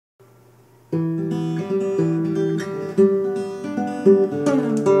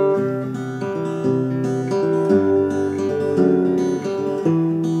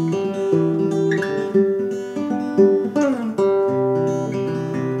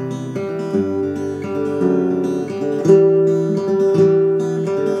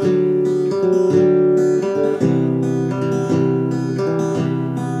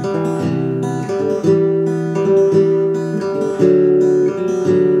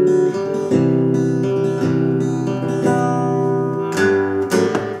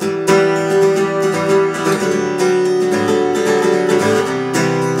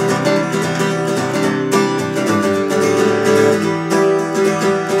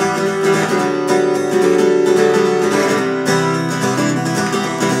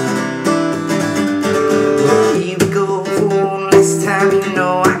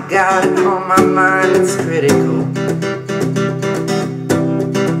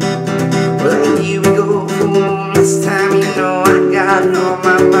got on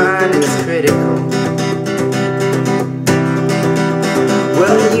my mind, it's critical.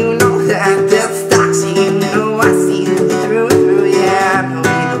 Well, you know that death stalks you, you know I see you through and through, yeah, I know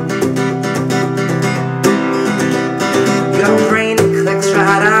you. Your brain clicks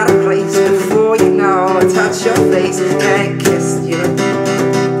right out of place before you know I touch your face, yeah, I kissed you.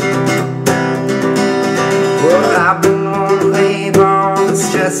 Well, I've been on the wave, all the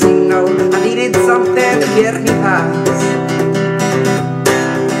stress, you know I needed something to get me past.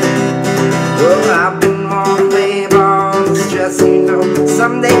 Well, I've been on the wave, all the stress, you know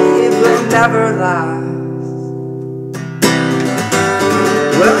someday it will never last.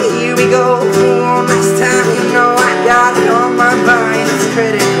 Well, here we go, one last time, you know I got it on my mind, it's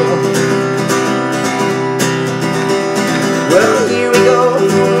critical. Well, here we go,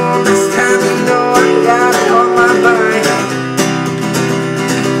 one last time, you know I got it on my mind.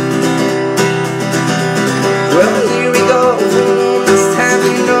 Well, here we go, one last time,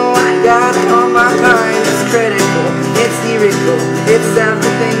 you know I got it on my mind, it's critical, it's lyrical, it's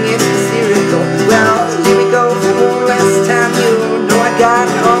everything, it's hysterical. Well, here we go, one last time, you know I got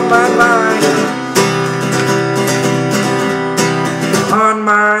it on my mind. On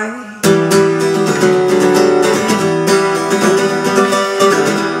my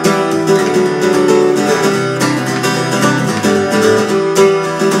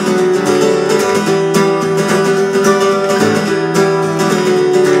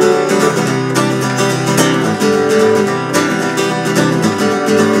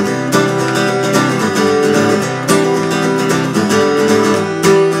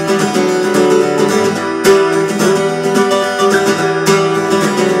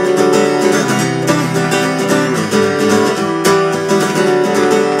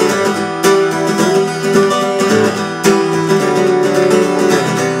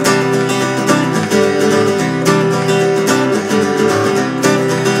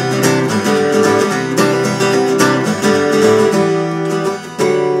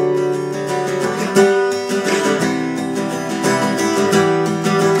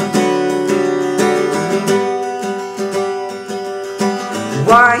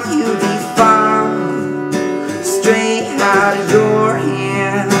why you be found straight out of your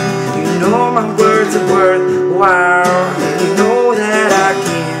hand. You know my words are worthwhile, and you know that I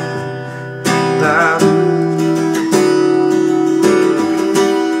can.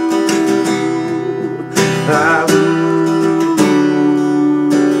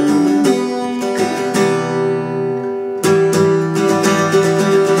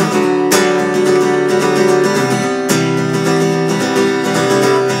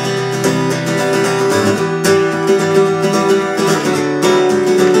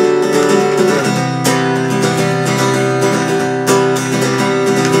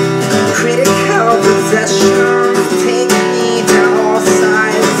 Possession.